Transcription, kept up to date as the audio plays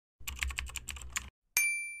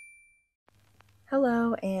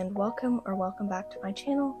Hello and welcome back to my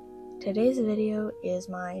channel. Today's video is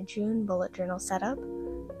my June bullet journal setup.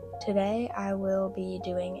 Today I will be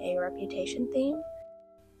doing a reputation theme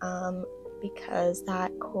because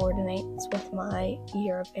that coordinates with my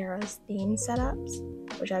Year of Eras theme setups,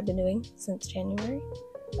 which I've been doing since January.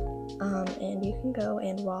 And you can go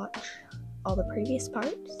and watch all the previous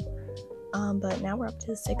parts. But now we're up to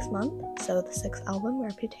the 6th month, so the 6th album,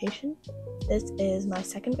 Reputation. This is my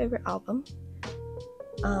second favorite album.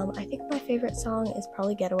 I think my favorite song is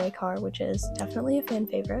probably Getaway Car, which is definitely a fan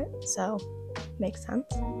favorite, so makes sense.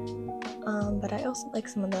 But I also like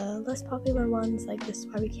some of the less popular ones, like This Is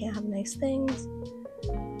Why We Can't Have Nice Things.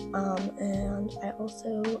 And I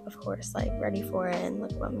also, of course, like Ready For It and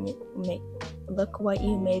Look What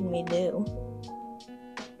You Made Me Do.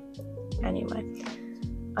 Anyway.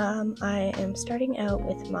 I am starting out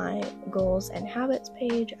with my goals and habits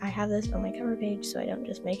page. I have this on my cover page so I don't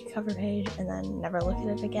just make a cover page and then never look at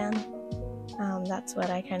it again. That's what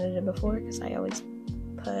I kind of did before because I always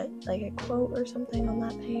put like a quote or something on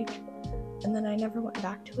that page and then I never went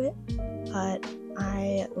back to it. But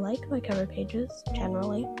I like my cover pages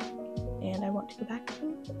generally and I want to go back to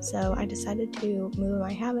them. So I decided to move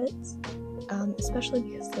my habits, especially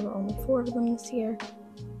because there were only 4 of them this year,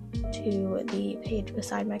 to the page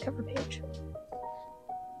beside my cover page.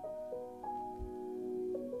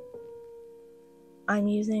 I'm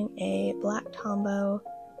using a black Tombow,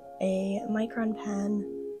 a micron pen,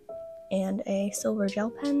 and a silver gel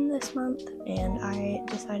pen this month, and I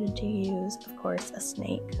decided to use, of course, a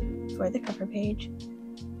snake for the cover page,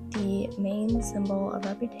 the main symbol of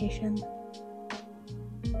Reputation,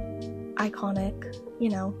 iconic,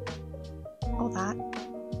 all that.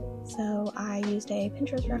 So I used a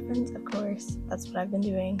Pinterest reference, of course. That's what I've been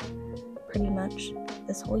doing pretty much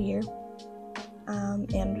this whole year.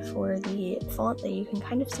 And for the font that you can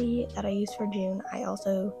kind of see that I used for June, I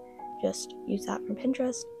also just used that from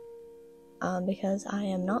Pinterest because I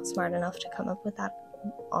am not smart enough to come up with that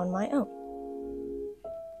on my own.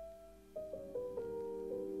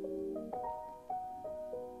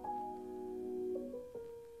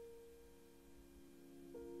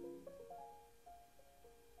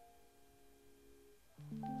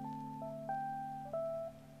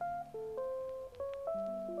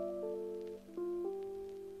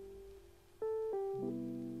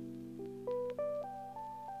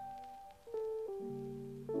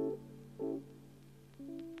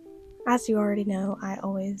 As you already know, I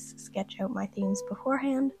always sketch out my themes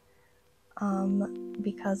beforehand,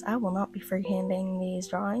 because I will not be freehanding these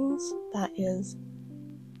drawings. That is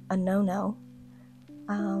a no-no.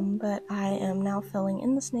 But I am now filling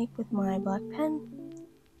in the snake with my black pen,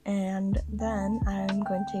 and then I'm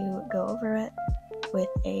going to go over it with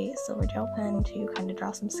a silver gel pen to kind of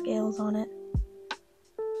draw some scales on it,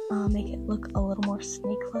 make it look a little more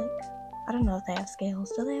snake-like. I don't know if they have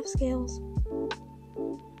scales. Do they have scales?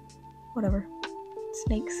 Whatever.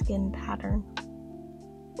 Snake skin pattern.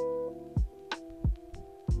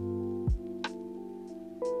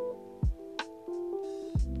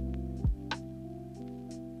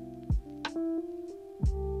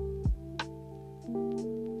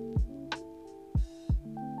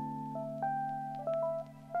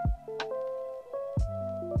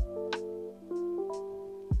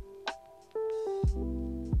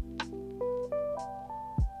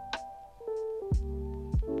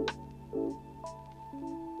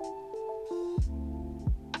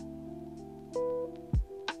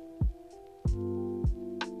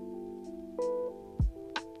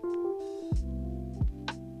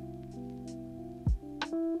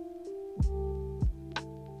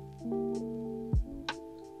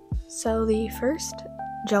 So the first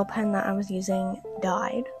gel pen that I was using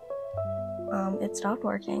died. It stopped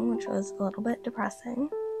working, which was a little bit depressing.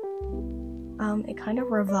 It kind of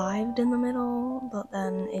revived in the middle, but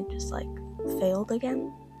then it just failed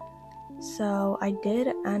again. So I did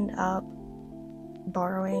end up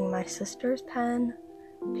borrowing my sister's pen.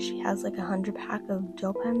 She has 100 pack of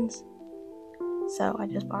gel pens. So I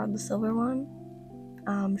just borrowed the silver one.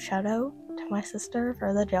 Shout out to my sister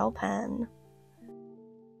for the gel pen.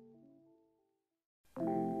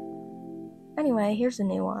 Anyway, here's a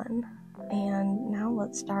new one, and now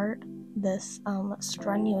let's start this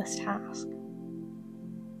strenuous task.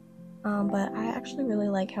 But I actually really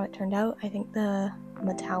like how it turned out. I think the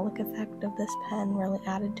metallic effect of this pen really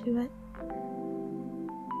added to it,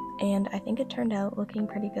 and I think it turned out looking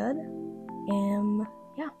pretty good.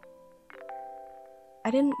 Yeah.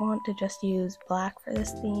 I didn't want to just use black for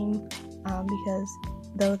this theme, because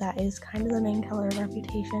though that is kind of the main color of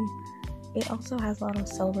Reputation, it also has a lot of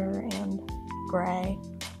silver and gray,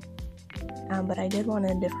 but I did want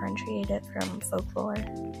to differentiate it from folklore,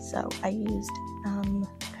 so I used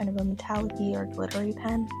kind of a metallic-y or glittery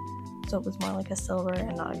pen, so it was more like a silver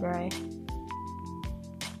and not a gray.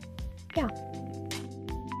 Yeah.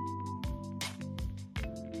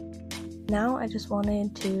 Now I just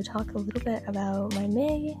wanted to talk a little bit about my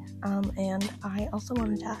May, and I also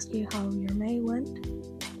wanted to ask you how your May went,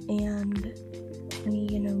 and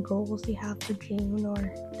any, goals you have for June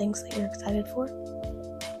or things that you're excited for.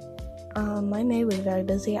 My May was very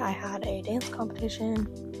busy. I had a dance competition,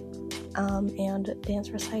 and a dance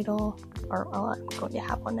recital, I'm going to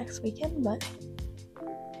have one next weekend, but,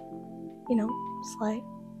 slay.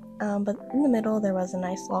 But in the middle, there was a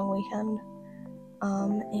nice long weekend,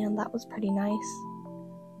 and that was pretty nice.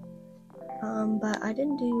 But I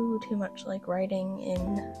didn't do too much, writing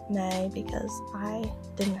in May because I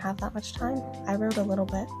didn't have that much time. I wrote a little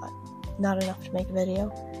bit, but not enough to make a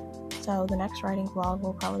video. So the next writing vlog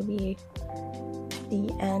will probably be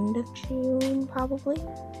the end of June, probably.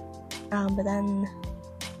 But then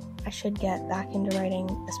I should get back into writing,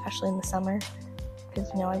 especially in the summer, because,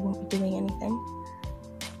 I won't be doing anything.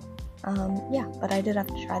 But I did have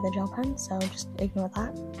to try the gel pen, so just ignore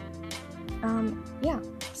that.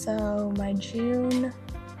 So my June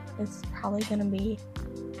is probably gonna be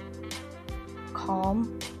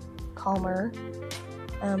calmer,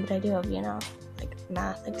 but I do have,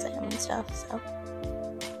 math exam and stuff, so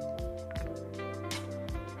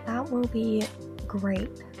that will be great.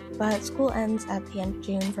 But school ends at the end of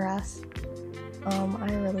June for us.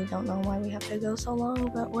 I really don't know why we have to go so long,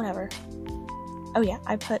 but whatever. Oh yeah,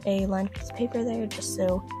 I put a lined piece of paper there just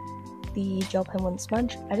so the gel pen wouldn't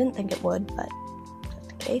smudge. I didn't think it would, but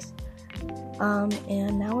just in case.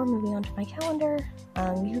 And now we're moving on to my calendar.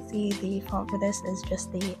 You can see the font for this is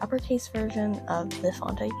just the uppercase version of the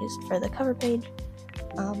font I used for the cover page.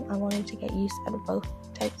 I wanted to get use out of both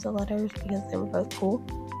types of letters because they were both cool.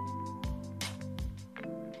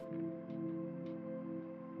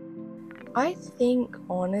 I think,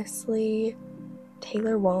 honestly,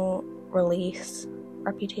 Taylor won't release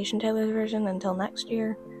Reputation Taylor's version until next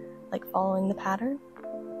year, following the pattern.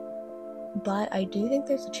 But I do think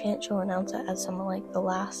there's a chance she'll announce it as some of, the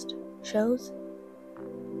last shows.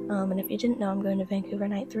 And if you didn't know, I'm going to Vancouver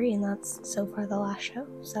Night 3, and that's so far the last show.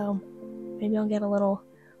 So maybe I'll get a little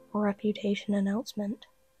Reputation announcement.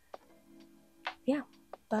 Yeah,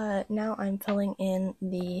 but now I'm filling in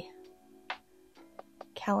the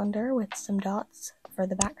calendar with some dots for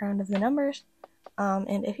the background of the numbers.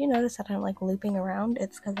 And if you notice that I'm looping around,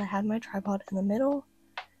 it's because I had my tripod in the middle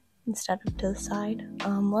instead of to the side.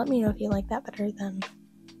 Let me know if you like that better than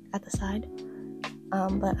at the side.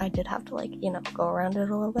 But I did have to go around it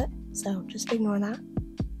a little bit, so just ignore that.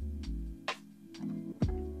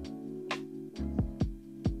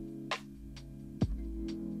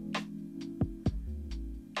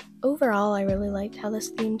 Overall, I really liked how this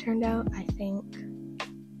theme turned out. I think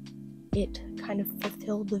it kind of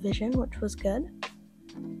fulfilled the vision, which was good.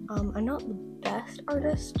 I'm not the best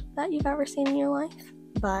artist that you've ever seen in your life,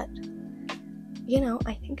 but,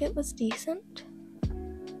 I think it was decent.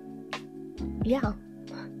 Yeah.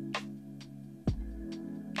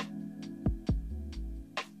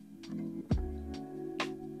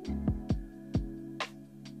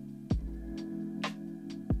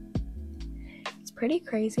 It's pretty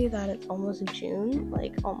crazy that it's almost June,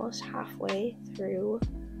 almost halfway through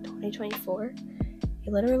 2024.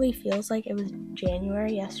 It literally feels like it was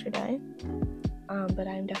January yesterday, but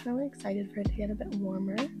I'm definitely excited for it to get a bit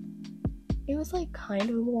warmer. It was kind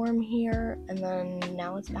of warm here, and then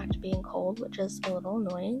now it's back to being cold, which is a little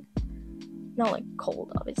annoying. Not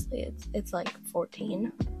cold, obviously, it's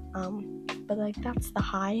 14, but that's the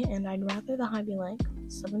high, and I'd rather the high be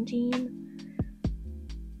 17.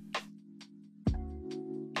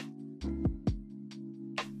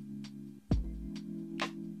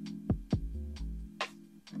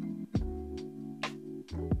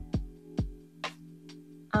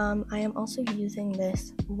 I am also using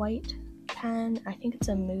this white pen. I think it's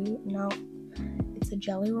it's a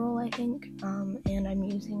Jelly Roll, I think, and I'm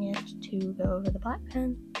using it to go over the black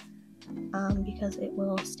pen, because it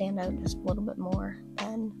will stand out just a little bit more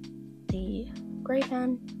than the gray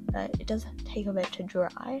pen, but it does take a bit to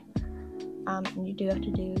dry, and you do have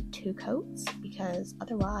to do 2 coats, because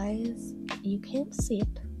otherwise you can't see it.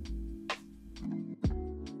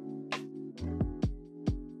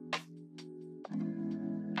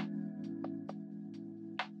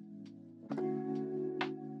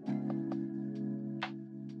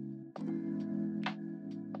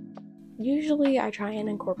 Usually I try and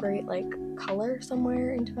incorporate color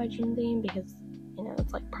somewhere into my June theme because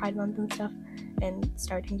it's Pride Month and stuff and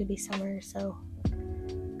starting to be summer, so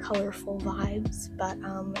colorful vibes, but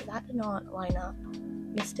that did not line up.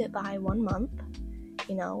 Missed it by 1 month.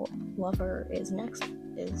 You know, Lover is next,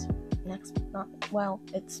 not, well,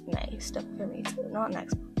 it's May still for me, so not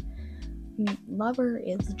next month. Lover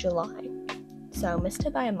is July, so missed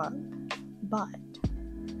it by a month, but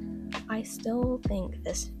I still think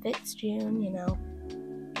this fits June, you know.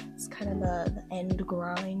 It's kind of the end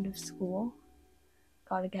grind of school.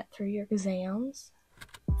 Gotta get through your exams,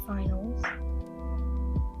 finals.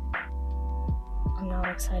 I'm not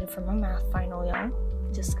excited for my math final, y'all.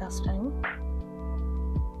 Disgusting.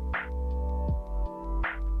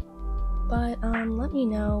 But let me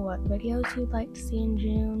know what videos you'd like to see in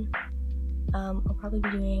June. I'll probably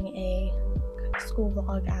be doing a school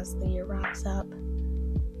vlog as the year wraps up,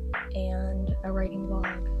 and a writing vlog,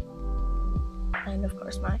 and of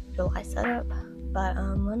course my July setup. But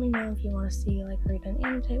let me know if you want to see like read and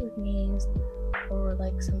annotate with me, or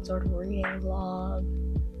like some sort of reading vlog,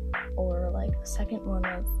 or like a second one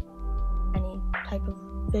of any type of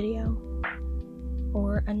video,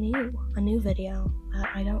 or a new video that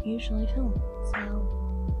I don't usually film. So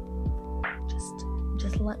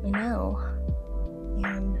just let me know,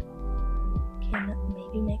 and can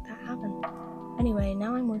maybe make that happen. Anyway,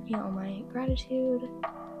 now I'm working on my gratitude,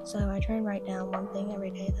 so I try and write down one thing every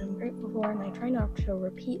day that I'm grateful for, and I try not to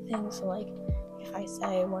repeat things. So like, if I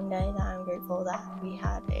say one day that I'm grateful that we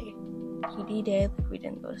had a PD day, like we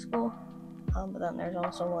didn't go to school, but then there's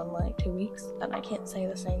also one like 2 weeks that I can't say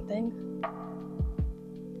the same thing.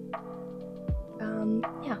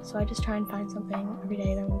 Yeah, so I just try and find something every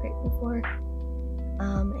day that I'm grateful for.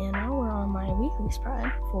 And now we're on my weekly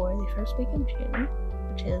spread for the first week of June,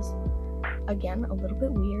 which is, again, a little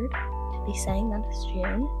bit weird to be saying that it's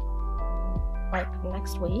June, like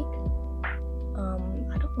next week.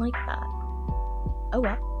 I don't like that. Oh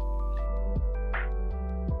well.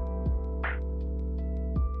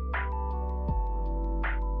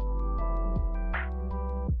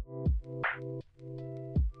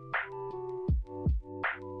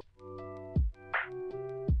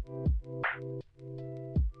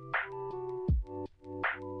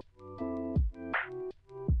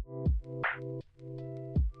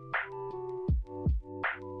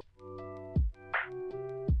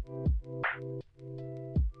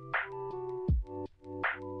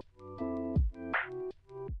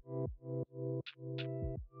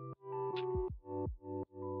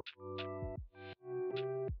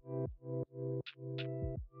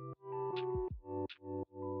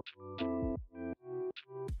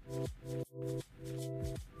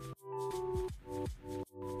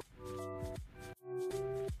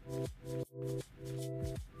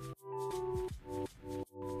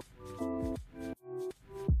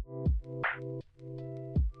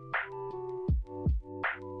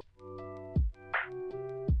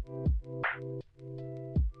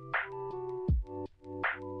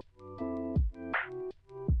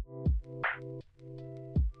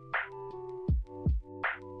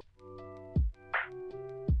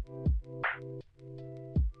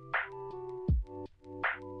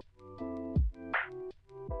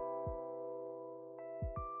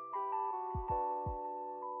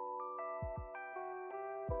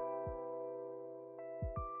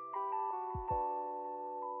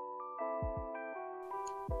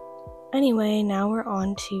 Anyway, now we're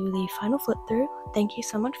on to the final flip through. Thank you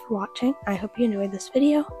so much for watching. I hope you enjoyed this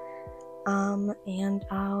video. And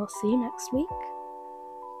I'll see you next week.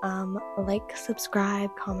 Like,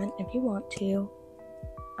 subscribe, comment if you want to.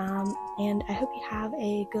 And I hope you have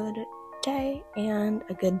a good day and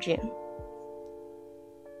a good June.